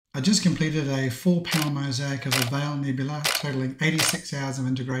I just completed a 4-panel mosaic of the Veil Nebula, totaling 86 hours of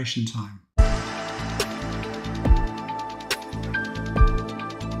integration time.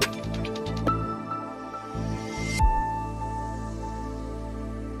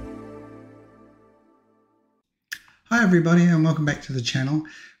 Hi everybody, and welcome back to the channel.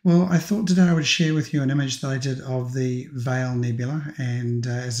 Well, I thought today I would share with you an image that I did of the Veil Nebula, and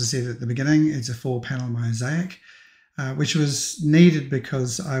as I said at the beginning, it's a 4-panel mosaic. Which was needed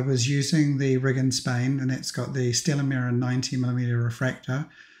because I was using the rig in Spain, and it's got the Stellar Mirror 90mm refractor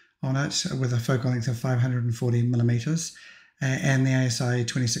on it with a focal length of 540mm and the ASI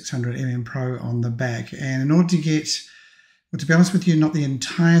 2600mm Pro on the back. And in order to get, well, to be honest with you, not the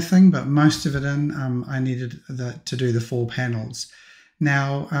entire thing, but most of it in, I needed to do the 4 panels.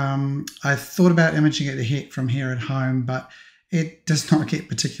 Now, I thought about imaging it from here at home, but it does not get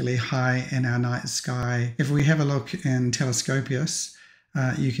particularly high in our night sky. If we have a look in Telescopius,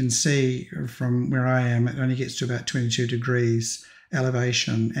 you can see from where I am, it only gets to about 22 degrees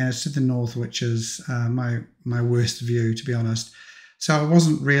elevation, and it's to the north, which is my worst view, to be honest. So it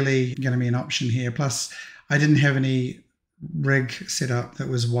wasn't really going to be an option here. Plus, I didn't have any rig set up that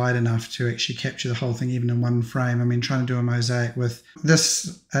was wide enough to actually capture the whole thing even in one frame. I mean, trying to do a mosaic with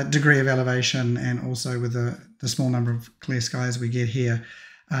this degree of elevation and also with the small number of clear skies we get here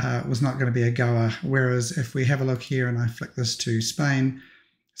was not going to be a goer. Whereas if we have a look here and I flick this to Spain,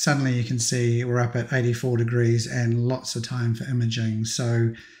 suddenly you can see we're up at 84 degrees and lots of time for imaging.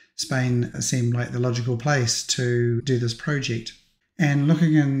 So Spain seemed like the logical place to do this project. And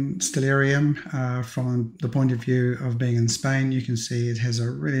looking in Stellarium from the point of view of being in Spain, you can see it has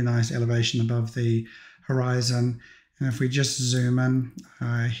a really nice elevation above the horizon. And if we just zoom in,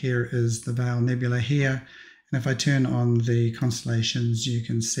 here is the Veil Nebula here. And if I turn on the constellations, you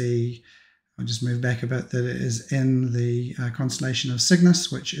can see, I'll just move back a bit, that it is in the constellation of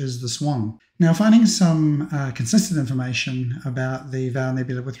Cygnus, which is the Swan. Now, finding some consistent information about the Veil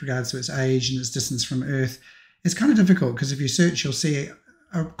Nebula with regards to its age and its distance from Earth, it's kind of difficult because if you search, you'll see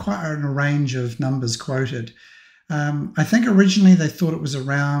quite a range of numbers quoted. I think originally they thought it was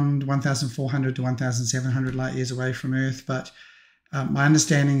around 1,400 to 1,700 light years away from Earth, but my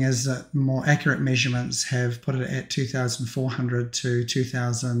understanding is that more accurate measurements have put it at 2,400 to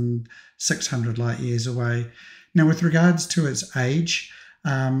 2,600 light years away. Now, with regards to its age,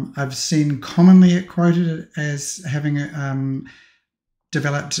 I've seen commonly it quoted as having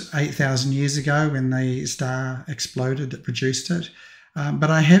developed 8,000 years ago when the star exploded that produced it.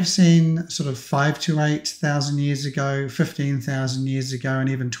 But I have seen sort of 5,000 to 8,000 years ago, 15,000 years ago, and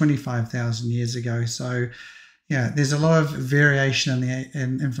even 25,000 years ago. So yeah, there's a lot of variation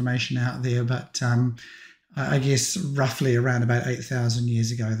in information out there, but I guess roughly around about 8,000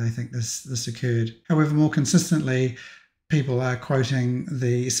 years ago, they think this occurred. However, more consistently, people are quoting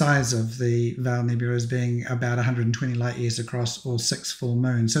the size of the Veil Nebula as being about 120 light years across, or 6 full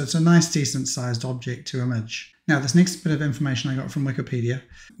moons. So it's a nice, decent sized object to image. Now, this next bit of information I got from Wikipedia.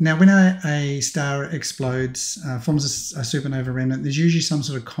 Now, when a star explodes, forms a supernova remnant, there's usually some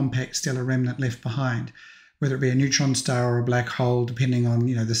sort of compact stellar remnant left behind, whether it be a neutron star or a black hole, depending on,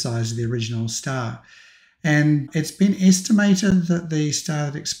 the size of the original star. And it's been estimated that the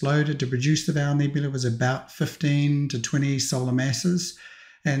star that exploded to produce the Veil Nebula was about 15 to 20 solar masses.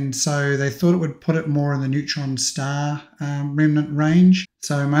 And so they thought it would put it more in the neutron star remnant range.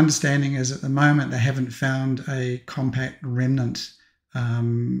 So my understanding is at the moment they haven't found a compact remnant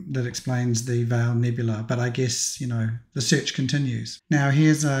that explains the Veil Nebula, but I guess, the search continues. Now,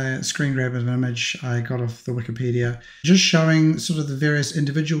 here's a screen grab of an image I got off the Wikipedia, just showing sort of the various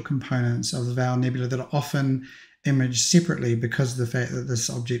individual components of the Veil Nebula that are often imaged separately because of the fact that this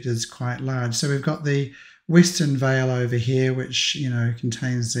object is quite large. So we've got the Western Veil over here, which,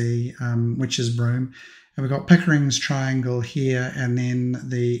 contains the Witch's Broom. And we've got Pickering's Triangle here, and then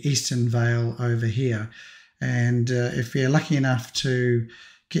the Eastern Veil over here. And if you're lucky enough to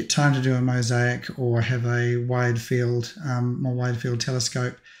get time to do a mosaic or have a more wide field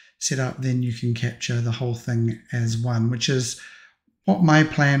telescope set up, then you can capture the whole thing as one, which is what my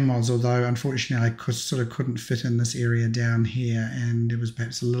plan was, although unfortunately I couldn't fit in this area down here, and it was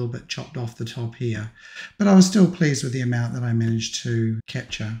perhaps a little bit chopped off the top here. But I was still pleased with the amount that I managed to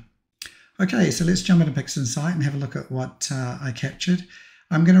capture. Okay, so let's jump into PixInsight and have a look at what I captured.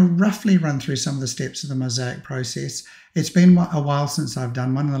 I'm going to roughly run through some of the steps of the mosaic process. It's been a while since I've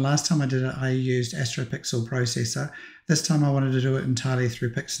done one, and the last time I did it, I used AstroPixel Processor. This time I wanted to do it entirely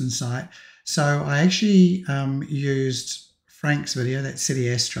through PixInsight. So I actually used Frank's video, that's City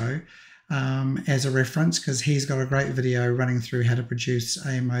Astro, as a reference because he's got a great video running through how to produce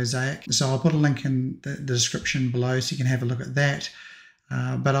a mosaic. So I'll put a link in the description below so you can have a look at that.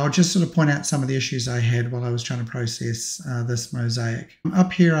 But I'll just sort of point out some of the issues I had while I was trying to process this mosaic.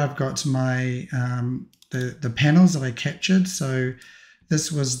 Up here I've got my the panels that I captured. So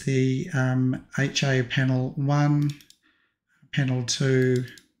this was the HA panel 1, panel 2,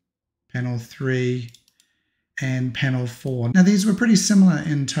 panel 3, and panel 4. Now these were pretty similar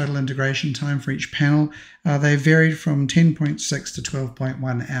in total integration time for each panel. They varied from 10.6 to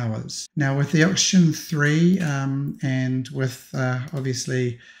 12.1 hours. Now with the Oxygen 3 and with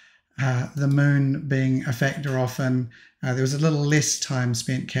obviously the moon being a factor often, there was a little less time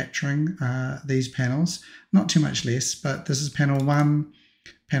spent capturing these panels. Not too much less, but this is panel 1,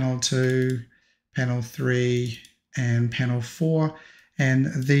 panel 2, panel 3, and panel 4.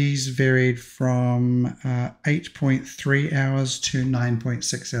 And these varied from 8.3 hours to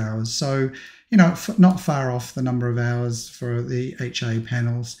 9.6 hours. So, you know, not far off the number of hours for the HA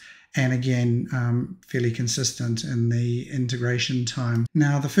panels. And again, fairly consistent in the integration time.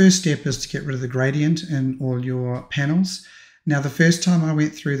 Now, the first step is to get rid of the gradient in all your panels. Now, the first time I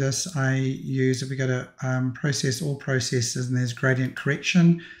went through this, I used, if we go to process all processes, and there's gradient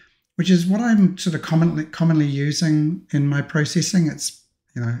correction, which is what I'm sort of commonly using in my processing. It's,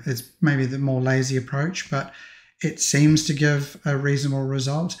 you know, it's maybe the more lazy approach, but it seems to give a reasonable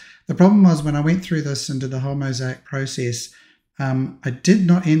result. The problem was when I went through this and did the whole mosaic process, I did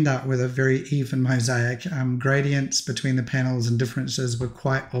not end up with a very even mosaic. Gradients between the panels and differences were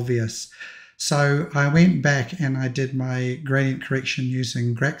quite obvious. So I went back and I did my gradient correction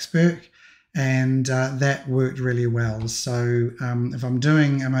using Graxberg, and that worked really well. So if I'm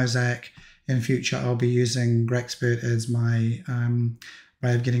doing a mosaic in future, I'll be using Graxberg as my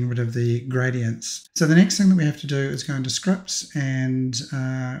way of getting rid of the gradients. So the next thing that we have to do is go into scripts and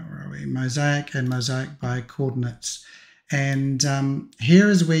where are we? Mosaic and mosaic by coordinates. And here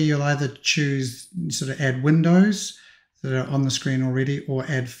is where you'll either choose sort of add windows that are on the screen already, or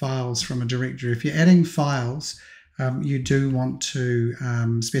add files from a directory. If you're adding files, you do want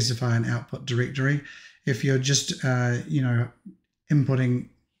to specify an output directory. If you're just you know, inputting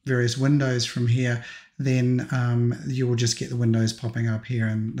various windows from here, then you will just get the windows popping up here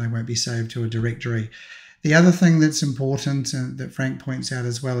and they won't be saved to a directory. The other thing that's important and that Frank points out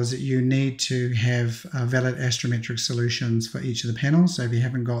as well is that you need to have valid astrometric solutions for each of the panels. So if you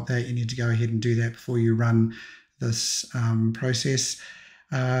haven't got that, you need to go ahead and do that before you run this process.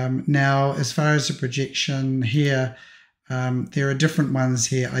 Now, as far as the projection here, there are different ones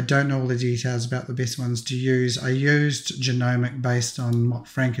here. I don't know all the details about the best ones to use. I used genomic based on what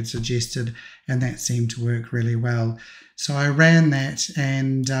Frank had suggested, and that seemed to work really well. So I ran that,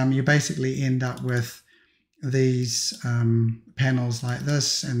 and you basically end up with these panels like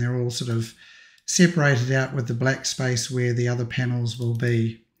this, and they're all sort of separated out with the black space where the other panels will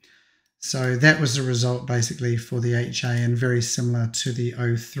be. So that was the result basically for the HA, and very similar to the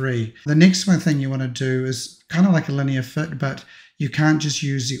O3. The next one thing you want to do is kind of like a linear fit, but you can't just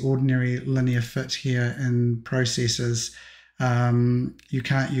use the ordinary linear fit here in processes. You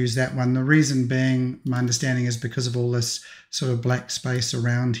can't use that one. The reason being, my understanding, is because of all this sort of black space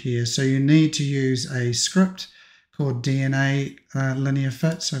around here. So you need to use a script called DNA linear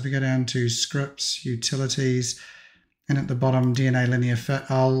fit. So if we go down to scripts, utilities, and at the bottom DNA linear fit,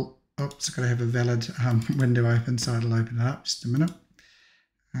 oops, I've got to have a valid window open, so it'll open it up. Just a minute.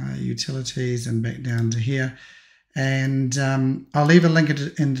 Utilities, and back down to here. And I'll leave a link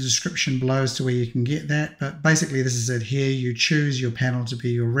in the description below as to where you can get that. But basically this is it here. You choose your panel to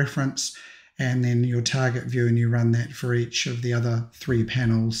be your reference, and then your target view, and you run that for each of the other 3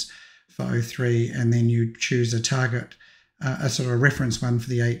 panels for O3, and then you choose a target, a sort of reference one for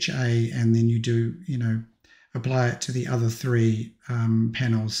the HA, and then you do, you know, apply it to the other 3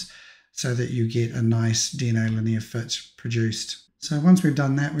 panels so that you get a nice DNA linear fit produced. So once we've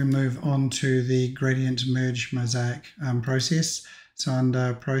done that, we move on to the gradient merge mosaic process. So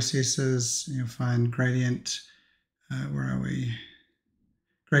under processes, you'll find gradient, where are we?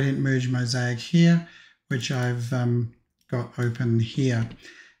 Gradient merge mosaic here, which I've got open here.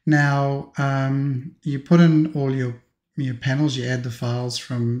 Now, you put in all your panels, you add the files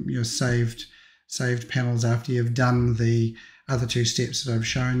from your saved panels after you've done the other 2 steps that I've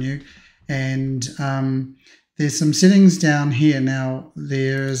shown you. And there's some settings down here. Now,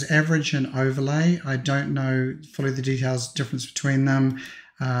 there's average and overlay. I don't know fully the details, difference between them.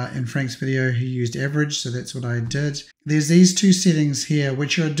 In Frank's video, he used average, so that's what I did. There's these 2 settings here,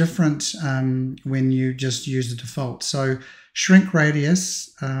 which are different when you just use the default. So shrink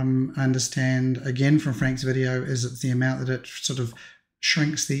radius, I understand, again from Frank's video, is it's the amount that it sort of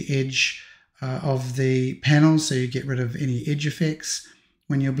shrinks the edge of the panel, so you get rid of any edge effects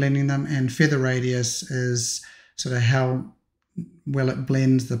when you're blending them. And feather radius is sort of how well it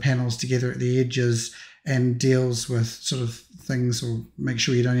blends the panels together at the edges and deals with sort of things, or make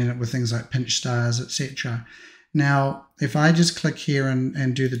sure you don't end up with things like pinch stars, etc. Now, if I just click here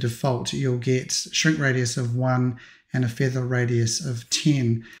and do the default, you'll get shrink radius of 1 and a feather radius of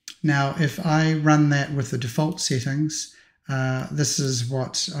 10. Now, if I run that with the default settings, this is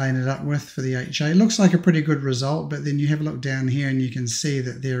what I ended up with for the HA. It looks like a pretty good result, but then you have a look down here and you can see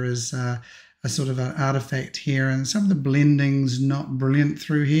that there is a sort of an artifact here, and some of the blending's not brilliant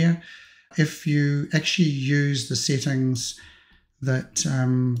through here. If you actually use the settings that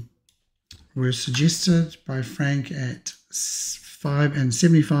were suggested by Frank at 5 and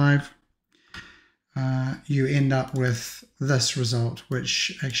 75, you end up with this result,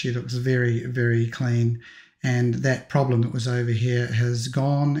 which actually looks very, very clean. And that problem that was over here has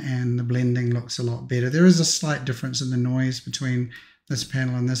gone, and the blending looks a lot better. There is a slight difference in the noise between this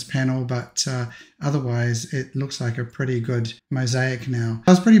panel and this panel, but otherwise it looks like a pretty good mosaic now.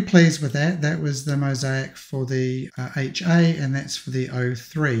 I was pretty pleased with that. That was the mosaic for the HA, and that's for the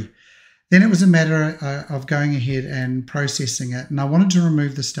O3. Then it was a matter of going ahead and processing it, and I wanted to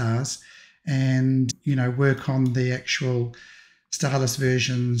remove the stars and work on the actual starless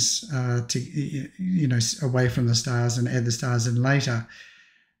versions to away from the stars and add the stars in later.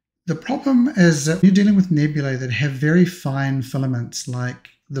 The problem is that you're dealing with nebulae that have very fine filaments, like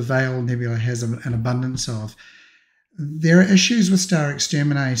the Veil Nebula has an abundance of. There are issues with Star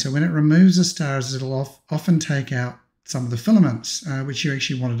Exterminator. When it removes the stars, it'll often take out some of the filaments, which you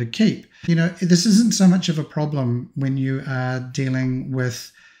actually wanted to keep. This isn't so much of a problem when you are dealing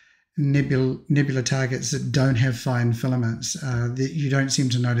with nebula targets that don't have fine filaments. You don't seem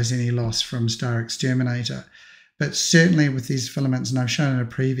to notice any loss from Star Exterminator. But certainly with these filaments, and I've shown in a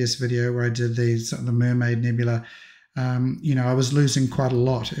previous video where I did the Mermaid Nebula, I was losing quite a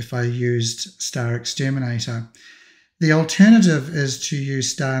lot if I used Star Exterminator. The alternative is to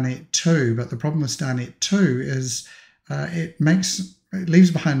use StarNet 2, but the problem with StarNet 2 is it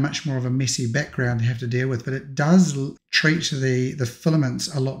leaves behind much more of a messy background to have to deal with, but it does treat the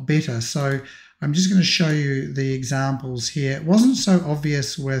filaments a lot better. So I'm just going to show you the examples here. It wasn't so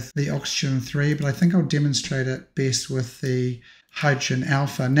obvious with the Oxygen 3, but I think I'll demonstrate it best with the Hydrogen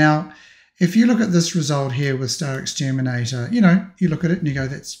Alpha. Now, if you look at this result here with Star Exterminator, you look at it and you go,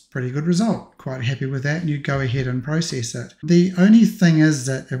 that's a pretty good result. Quite happy with that, and you go ahead and process it. The only thing is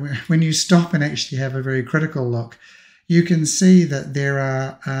that when you stop and actually have a very critical look, you can see that there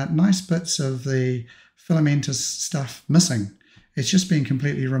are nice bits of the filamentous stuff missing. It's just been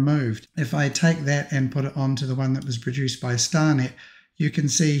completely removed. If I take that and put it onto the one that was produced by StarNet, you can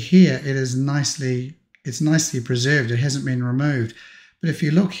see here it's nicely preserved. It hasn't been removed. But if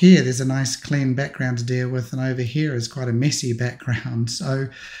you look here, there's a nice clean background to deal with, and over here is quite a messy background. So,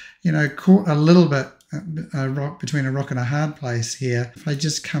 caught a little bit between a rock and a hard place here. If I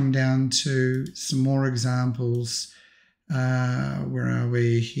just come down to some more examples, where are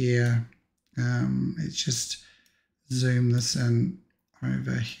we here? Let's just zoom this in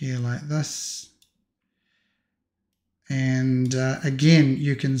over here like this. And again,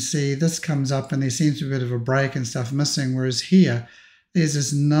 you can see this comes up and there seems to be a bit of a break and stuff missing, whereas here, there's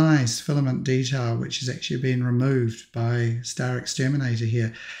this nice filament detail which has actually been removed by Star Exterminator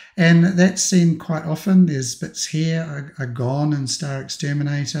here. And that's seen quite often. There's bits here are gone in Star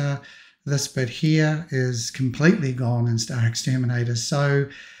Exterminator. This bit here is completely gone in Star Exterminator. So,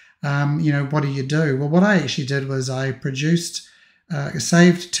 what do you do? Well, what I actually did was I produced,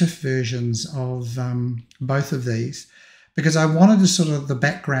 saved TIFF versions of both of these, because I wanted to sort of the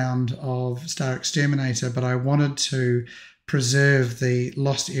background of Star Exterminator, but I wanted to preserve the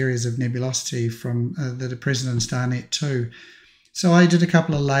lost areas of nebulosity from that are present in StarNet 2. So I did a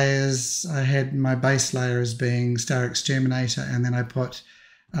couple of layers. I had my base layer as being Star Exterminator, and then I put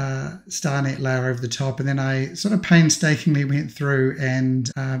StarNet layer over the top, and then I sort of painstakingly went through and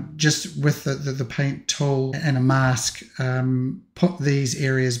just with the paint tool and a mask put these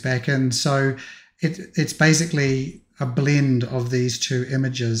areas back in. So it's basically a blend of these two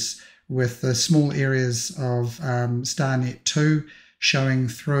images, with the small areas of StarNet 2 showing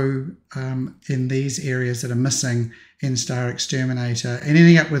through in these areas that are missing in Star Exterminator, and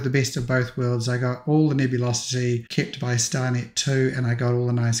ending up with the best of both worlds. I got all the nebulosity kept by StarNet 2, and I got all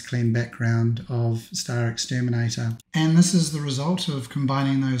the nice clean background of Star Exterminator. And this is the result of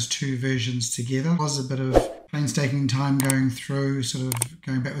combining those two versions together. It was a bit of painstaking time going through, sort of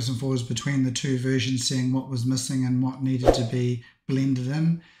going backwards and forwards between the two versions, seeing what was missing and what needed to be blended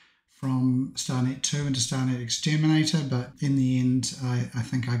in from StarNet 2 into StarNet Exterminator, but in the end, I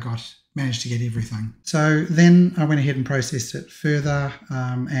think I managed to get everything. So then I went ahead and processed it further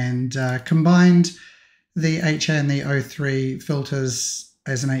and combined the HA and the O3 filters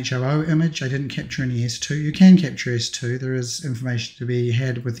as an HOO image. I didn't capture any S2. You can capture S2. There is information to be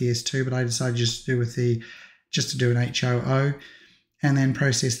had with the S2, but I decided just to do an HOO and then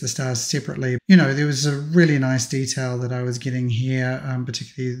process the stars separately. You know, there was a really nice detail that I was getting here,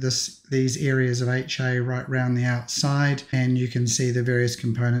 particularly these areas of HA right around the outside, and you can see the various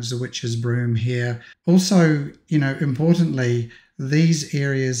components, the witch's broom here. Also, you know, importantly, these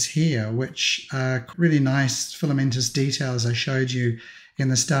areas here, which are really nice filamentous details I showed you in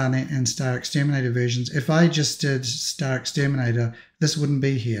the StarNet and Star Exterminator versions. If I just did Star Exterminator, this wouldn't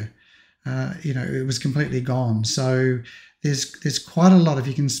be here. You know, it was completely gone. So there's quite a lot. If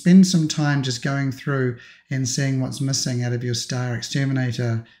you can spend some time just going through and seeing what's missing out of your Star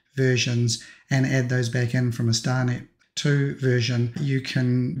Exterminator versions and add those back in from a StarNet 2 version, you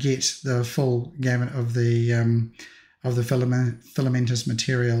can get the full gamut of the filamentous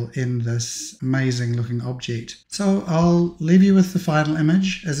material in this amazing looking object. So I'll leave you with the final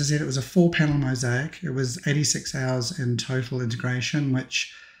image. As I said, it was a 4-panel mosaic. It was 86 hours in total integration,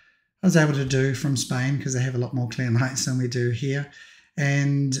 which I was able to do from Spain because they have a lot more clear lights than we do here.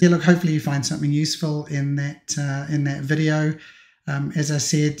 And yeah, look, hopefully you find something useful in that video. As I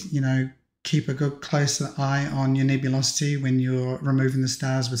said, you know, keep a good close eye on your nebulosity when you're removing the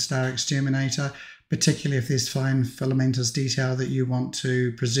stars with Star Exterminator, particularly if there's fine filamentous detail that you want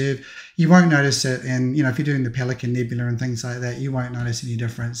to preserve. You won't notice it, and you know, if you're doing the Pelican Nebula and things like that, you won't notice any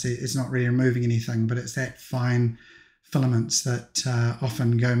difference. It's not really removing anything, but it's that fine filaments that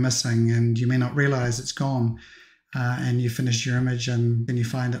often go missing, and you may not realize it's gone, and you finish your image and then you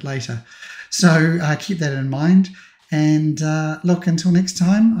find it later. So keep that in mind, and look, until next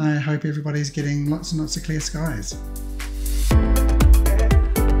time, I hope everybody's getting lots and lots of clear skies.